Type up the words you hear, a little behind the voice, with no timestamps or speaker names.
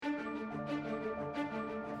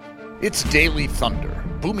It's Daily Thunder,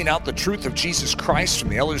 booming out the truth of Jesus Christ from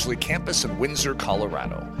the Ellerslie campus in Windsor,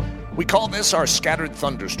 Colorado. We call this our Scattered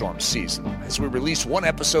Thunderstorm season, as we release one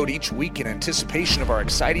episode each week in anticipation of our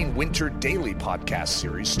exciting Winter Daily podcast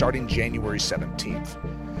series starting January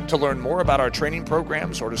 17th. To learn more about our training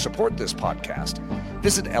programs or to support this podcast,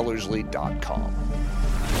 visit Ellerslie.com.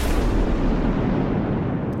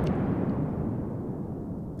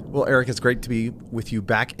 Well, Eric, it's great to be with you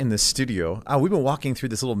back in the studio. We've been walking through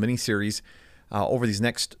this little mini-series over these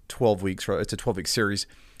next 12 weeks. It's a 12-week series,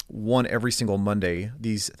 one every single Monday,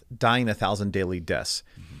 these Dying 1,000 Daily Deaths.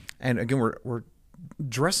 Mm-hmm. And again, we're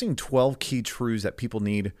addressing 12 key truths that people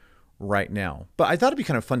need right now. But I thought it'd be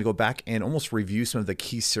kind of fun to go back and almost review some of the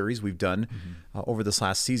key series we've done over this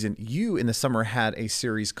last season. You, in the summer, had a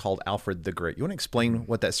series called Alfred the Great. You want to explain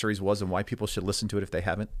what that series was and why people should listen to it if they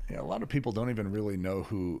haven't? Yeah, a lot of people don't even really know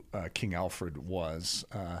who King Alfred was.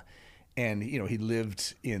 And, you know, he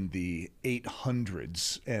lived in the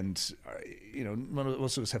 800s. And, you know,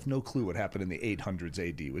 most of us have no clue what happened in the 800s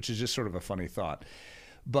AD, which is just sort of a funny thought.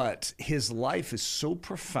 But his life is so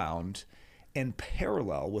profound and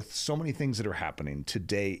parallel with so many things that are happening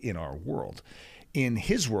today in our world. In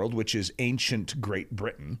his world, which is ancient Great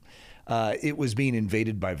Britain, it was being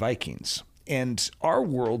invaded by Vikings. And our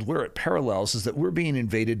world, where it parallels, is that we're being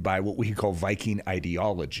invaded by what we call Viking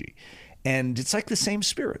ideology. And it's like the same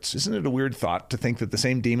spirits. Isn't it a weird thought to think that the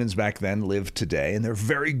same demons back then live today, and they're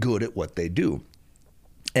very good at what they do?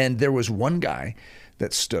 And there was one guy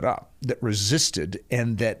that stood up, that resisted,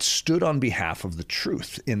 and that stood on behalf of the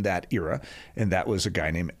truth in that era, and that was a guy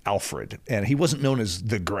named Alfred. And he wasn't known as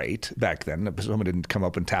the Great back then. Someone didn't come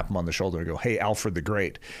up and tap him on the shoulder and go, "Hey, Alfred the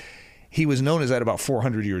Great." He was known as that about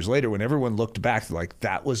 400 years later, when everyone looked back, like,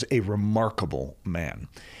 that was a remarkable man.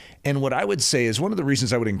 And what I would say is one of the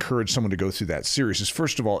reasons I would encourage someone to go through that series is,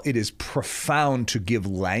 first of all, it is profound to give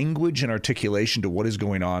language and articulation to what is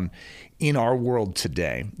going on in our world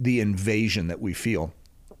today, the invasion that we feel.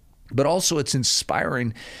 But also it's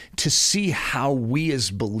inspiring to see how we as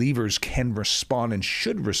believers can respond and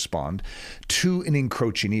should respond to an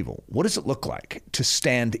encroaching evil. What does it look like to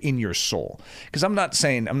stand in your soul? Because I'm not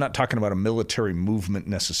talking about a military movement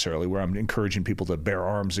necessarily where I'm encouraging people to bear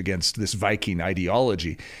arms against this Viking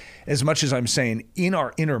ideology. As much as I'm saying in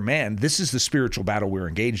our inner man, this is the spiritual battle we're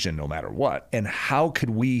engaged in no matter what. And how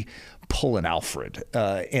could we pull an Alfred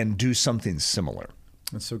and do something similar?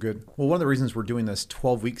 That's so good. Well, one of the reasons we're doing this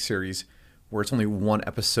 12-week series where it's only one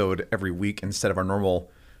episode every week instead of our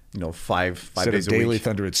normal, five days a week. Instead of Daily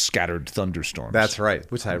Thunder, it's Scattered Thunderstorms. That's right,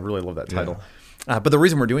 which I really love that title. Yeah. But the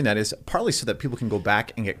reason we're doing that is partly so that people can go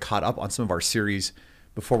back and get caught up on some of our series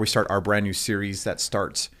before we start our brand new series that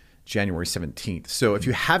starts January 17th. So if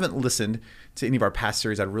you haven't listened to any of our past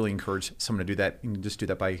series, I'd really encourage someone to do that. You can just do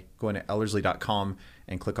that by going to Ellerslie.com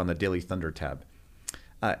and click on the Daily Thunder tab.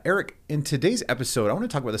 Eric, in today's episode, I want to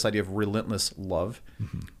talk about this idea of relentless love.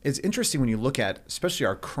 Mm-hmm. It's interesting when you look at, especially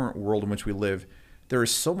our current world in which we live, there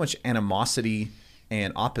is so much animosity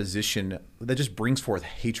and opposition that just brings forth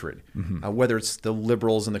hatred, whether it's the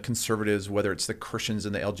liberals and the conservatives, whether it's the Christians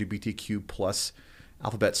and the LGBTQ plus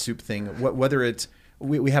alphabet soup thing, whether it's,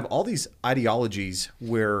 we have all these ideologies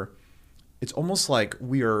where it's almost like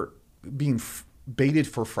we are being baited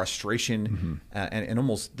for frustration and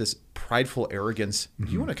almost this prideful arrogance.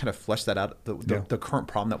 Do you want to kind of flesh that out, the current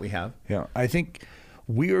problem that we have? Yeah, I think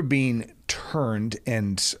we are being turned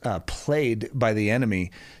and played by the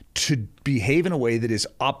enemy to behave in a way that is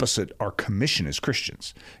opposite our commission as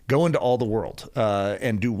Christians. Go into all the world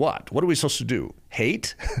and do what? What are we supposed to do?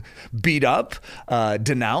 Hate, beat up,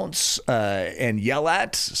 denounce, and yell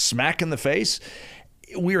at, smack in the face?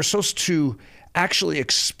 We are supposed to actually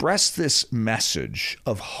express this message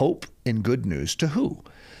of hope and good news to who?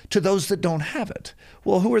 To those that don't have it.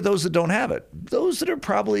 Well, who are those that don't have it? Those that are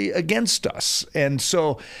probably against us. And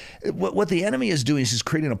so what the enemy is doing is he's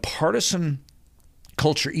creating a partisan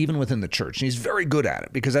culture even within the church. And he's very good at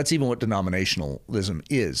it because that's even what denominationalism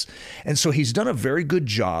is. And so he's done a very good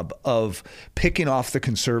job of picking off the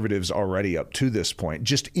conservatives already up to this point,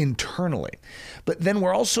 just internally. But then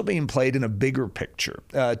we're also being played in a bigger picture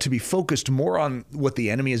to be focused more on what the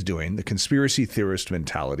enemy is doing, the conspiracy theorist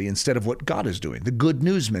mentality, instead of what God is doing, the good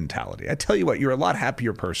news mentality. I tell you what, you're a lot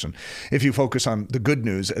happier person if you focus on the good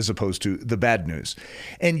news as opposed to the bad news.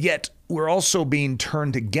 And yet we're also being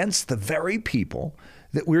turned against the very people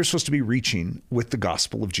that we're supposed to be reaching with the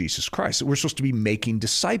gospel of Jesus Christ, that we're supposed to be making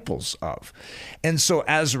disciples of. And so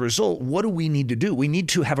as a result, what do we need to do? We need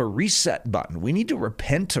to have a reset button. We need to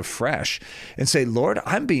repent afresh and say, Lord,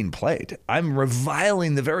 I'm being played. I'm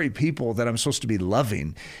reviling the very people that I'm supposed to be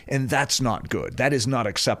loving, and that's not good. That is not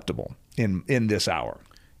acceptable in this hour.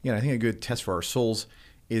 Yeah, I think a good test for our souls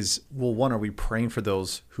is, well, one, are we praying for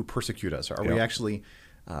those who persecute us? Are we actually,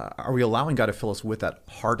 are we allowing God to fill us with that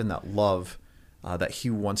heart and that love that He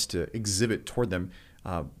wants to exhibit toward them?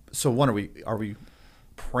 So one, are we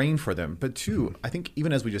praying for them? But two, I think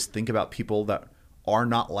even as we just think about people that are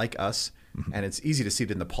not like us, and it's easy to see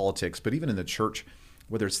it in the politics, but even in the church,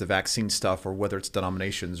 whether it's the vaccine stuff or whether it's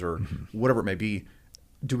denominations or whatever it may be,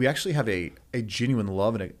 do we actually have a genuine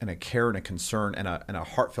love and a care and a concern and a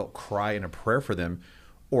heartfelt cry and a prayer for them?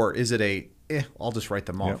 Or is it I'll just write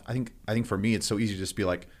them off? Yep. I think for me, it's so easy to just be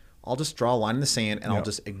like, I'll just draw a line in the sand and I'll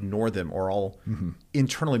just ignore them, or I'll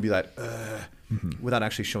internally be like, without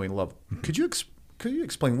actually showing love. Could you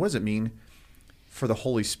explain, what does it mean for the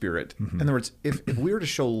Holy Spirit? In other words, if we were to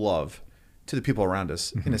show love to the people around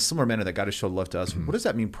us in a similar manner that God has showed love to us, what does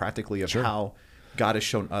that mean practically of how God has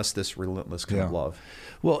shown us this relentless kind of love?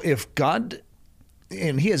 Well, if God,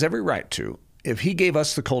 and He has every right to, if He gave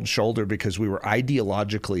us the cold shoulder because we were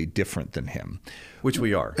ideologically different than Him, which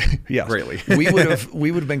we are, yes, greatly, we would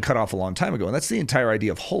have been cut off a long time ago. And that's the entire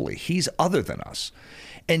idea of holy. He's other than us,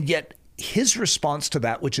 and yet His response to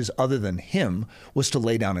that which is other than Him was to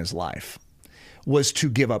lay down His life, was to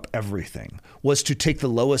give up everything, was to take the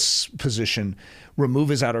lowest position, remove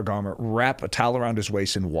His outer garment, wrap a towel around His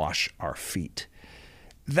waist, and wash our feet.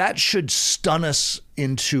 That should stun us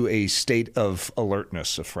into a state of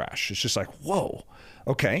alertness afresh. It's just like, whoa,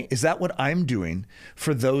 okay, is that what I'm doing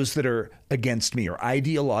for those that are against me or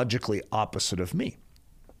ideologically opposite of me?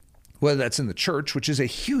 Whether that's in the church, which is a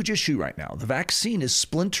huge issue right now. The vaccine is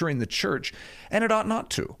splintering the church, and it ought not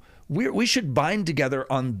to. We should bind together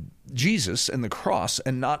on Jesus and the cross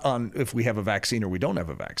and not on if we have a vaccine or we don't have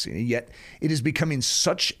a vaccine. And yet it is becoming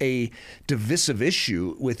such a divisive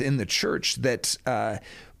issue within the church that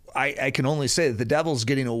I can only say that the devil's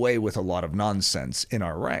getting away with a lot of nonsense in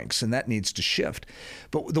our ranks, and that needs to shift.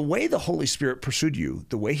 But the way the Holy Spirit pursued you,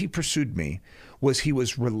 the way He pursued me, was He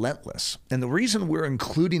was relentless. And the reason we're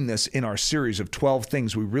including this in our series of 12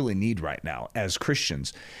 things we really need right now as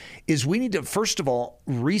Christians is we need to, first of all,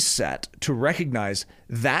 reset to recognize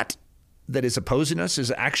that is opposing us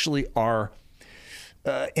is actually our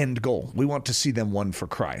end goal. We want to see them won for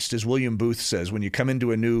Christ. As William Booth says, when you come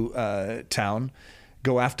into a new town,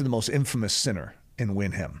 go after the most infamous sinner and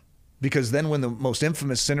win him. Because then when the most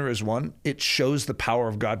infamous sinner is won, it shows the power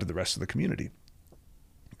of God to the rest of the community.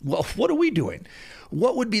 Well, what are we doing?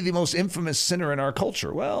 What would be the most infamous sinner in our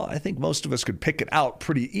culture? Well, I think most of us could pick it out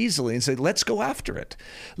pretty easily and say, let's go after it.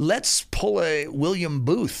 Let's pull a William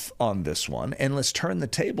Booth on this one and let's turn the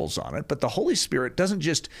tables on it. But the Holy Spirit doesn't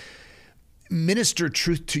just minister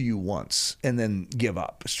truth to you once and then give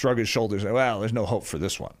up, shrug His shoulders, say, well, there's no hope for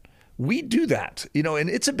this one. We do that, and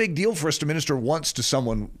it's a big deal for us to minister once to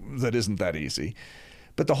someone that isn't that easy.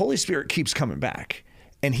 But the Holy Spirit keeps coming back,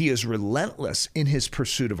 and He is relentless in His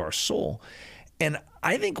pursuit of our soul. And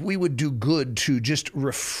I think we would do good to just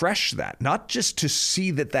refresh that, not just to see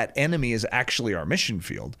that enemy is actually our mission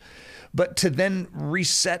field, but to then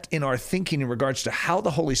reset in our thinking in regards to how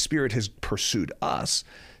the Holy Spirit has pursued us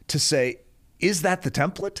to say, is that the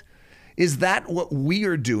template? Is that what we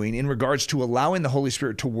are doing in regards to allowing the Holy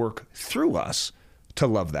Spirit to work through us to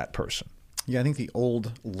love that person? Yeah, I think the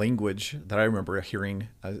old language that I remember hearing,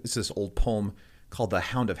 it's this old poem called The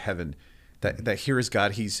Hound of Heaven, that here is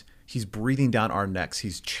God, He's breathing down our necks,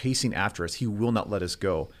 He's chasing after us, He will not let us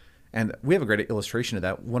go. And we have a great illustration of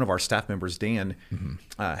that. One of our staff members, Dan,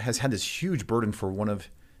 has had this huge burden for one of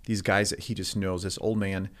these guys that he just knows, this old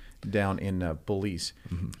man down in Belize.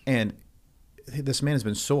 And this man has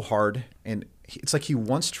been so hard, and it's like he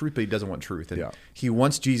wants truth, but he doesn't want truth. And he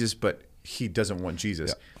wants Jesus, but he doesn't want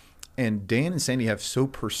Jesus. And Dan and Sandy have so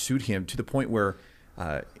pursued him to the point where,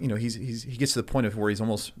 he gets to the point of where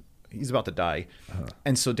he's about to die.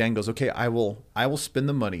 And so Dan goes, okay, I will spend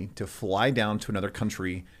the money to fly down to another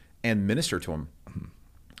country and minister to him.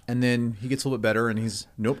 And then he gets a little bit better, and he's,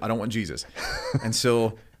 nope, I don't want Jesus. And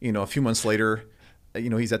so, a few months later,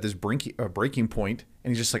 he's at this breaking point,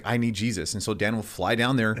 and he's just like, I need Jesus. And so Dan will fly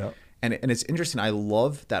down there. And it's interesting. I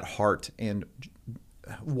love that heart. And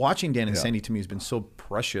watching Dan and Sandy to me has been so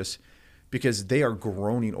precious because they are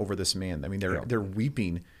groaning over this man. I mean, they're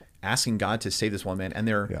weeping, asking God to save this one man. And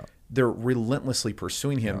they're relentlessly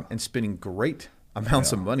pursuing him and spending great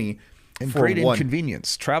amounts of money. And great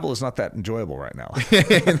inconvenience. Travel is not that enjoyable right now.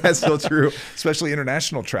 And that's so true. Especially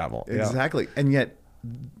international travel. Exactly. And yet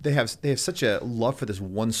they have such a love for this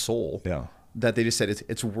one soul that they just said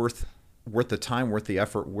it's worth the time, worth the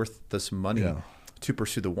effort, worth this money to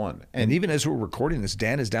pursue the one. And even as we're recording this,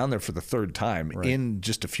 Dan is down there for the third time in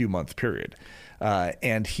just a few month period.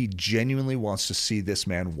 And he genuinely wants to see this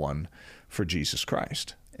man won for Jesus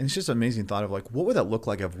Christ. And it's just an amazing thought of like, what would that look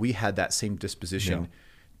like if we had that same disposition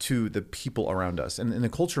to the people around us? And in the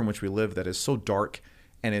culture in which we live that is so dark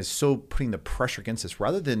and is so putting the pressure against us,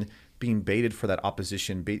 rather than being baited for that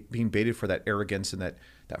opposition, being baited for that arrogance and that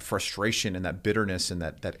frustration and that bitterness and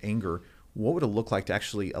that anger, what would it look like to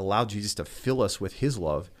actually allow Jesus to fill us with his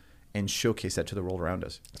love and showcase that to the world around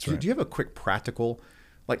us? That's right. Do you have a quick practical,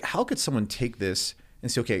 like how could someone take this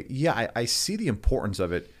and say, okay, yeah, I see the importance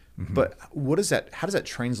of it, but how does that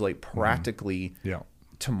translate practically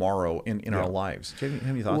tomorrow in our lives? Do you have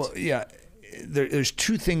any thoughts? Well, yeah, there's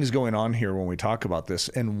two things going on here when we talk about this.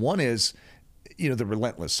 And one is, the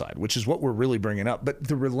relentless side, which is what we're really bringing up. But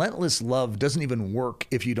the relentless love doesn't even work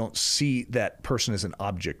if you don't see that person as an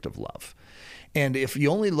object of love. And if you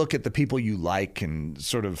only look at the people you like and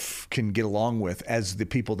sort of can get along with as the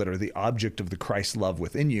people that are the object of the Christ love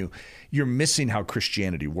within you, you're missing how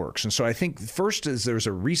Christianity works. And so I think first is there's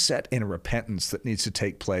a reset and a repentance that needs to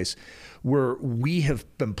take place where we have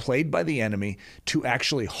been played by the enemy to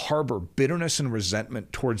actually harbor bitterness and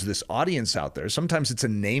resentment towards this audience out there. Sometimes it's a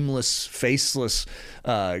nameless, faceless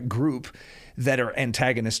group that are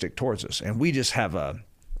antagonistic towards us. And we just have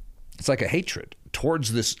it's like a hatred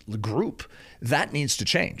towards this group. That needs to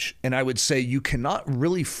change. And I would say you cannot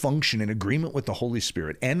really function in agreement with the Holy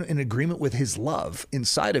Spirit and in agreement with his love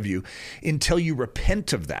inside of you until you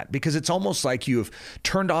repent of that, because it's almost like you have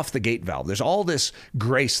turned off the gate valve. There's all this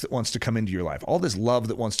grace that wants to come into your life, all this love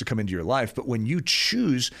that wants to come into your life. But when you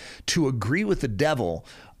choose to agree with the devil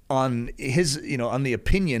on his, on the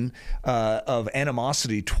opinion of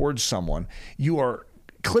animosity towards someone, you are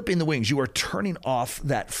clipping the wings. You are turning off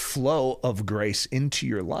that flow of grace into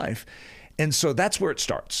your life. And so that's where it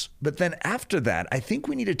starts. But then after that, I think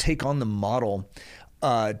we need to take on the model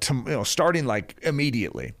starting like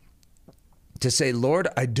immediately to say, Lord,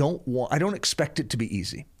 I don't expect it to be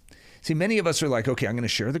easy. See, many of us are like, okay, I'm going to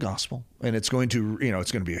share the gospel and it's going to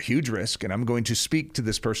be a huge risk and I'm going to speak to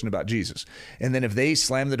this person about Jesus. And then if they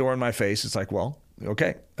slam the door in my face, it's like, well,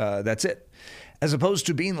 okay, that's it. As opposed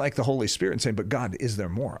to being like the Holy Spirit and saying, but God, is there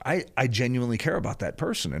more? I genuinely care about that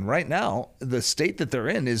person. And right now, the state that they're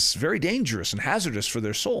in is very dangerous and hazardous for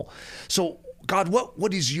their soul. So God,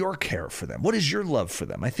 what is your care for them? What is your love for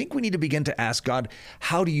them? I think we need to begin to ask God,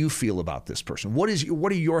 how do you feel about this person? What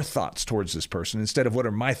are your thoughts towards this person instead of what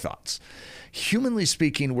are my thoughts? Humanly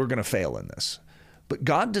speaking, we're going to fail in this. But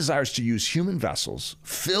God desires to use human vessels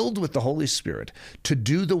filled with the Holy Spirit to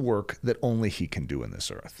do the work that only he can do in this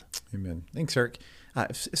earth. Amen. Thanks, Eric.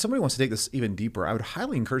 If somebody wants to take this even deeper, I would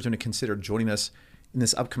highly encourage them to consider joining us in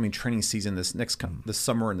this upcoming training season, this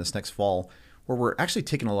summer and this next fall, where we're actually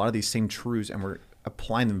taking a lot of these same truths and we're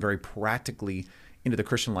applying them very practically into the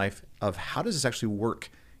Christian life of how does this actually work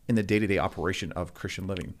in the day-to-day operation of Christian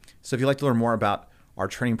living. So if you'd like to learn more about our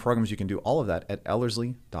training programs, you can do all of that at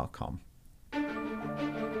Ellerslie.com.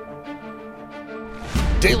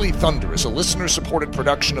 Daily Thunder is a listener-supported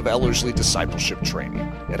production of Ellerslie Discipleship Training.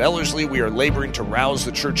 At Ellerslie, we are laboring to rouse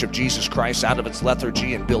the Church of Jesus Christ out of its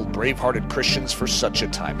lethargy and build brave-hearted Christians for such a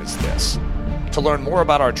time as this. To learn more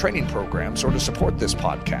about our training programs or to support this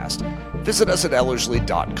podcast, visit us at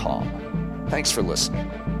Ellerslie.com. Thanks for listening.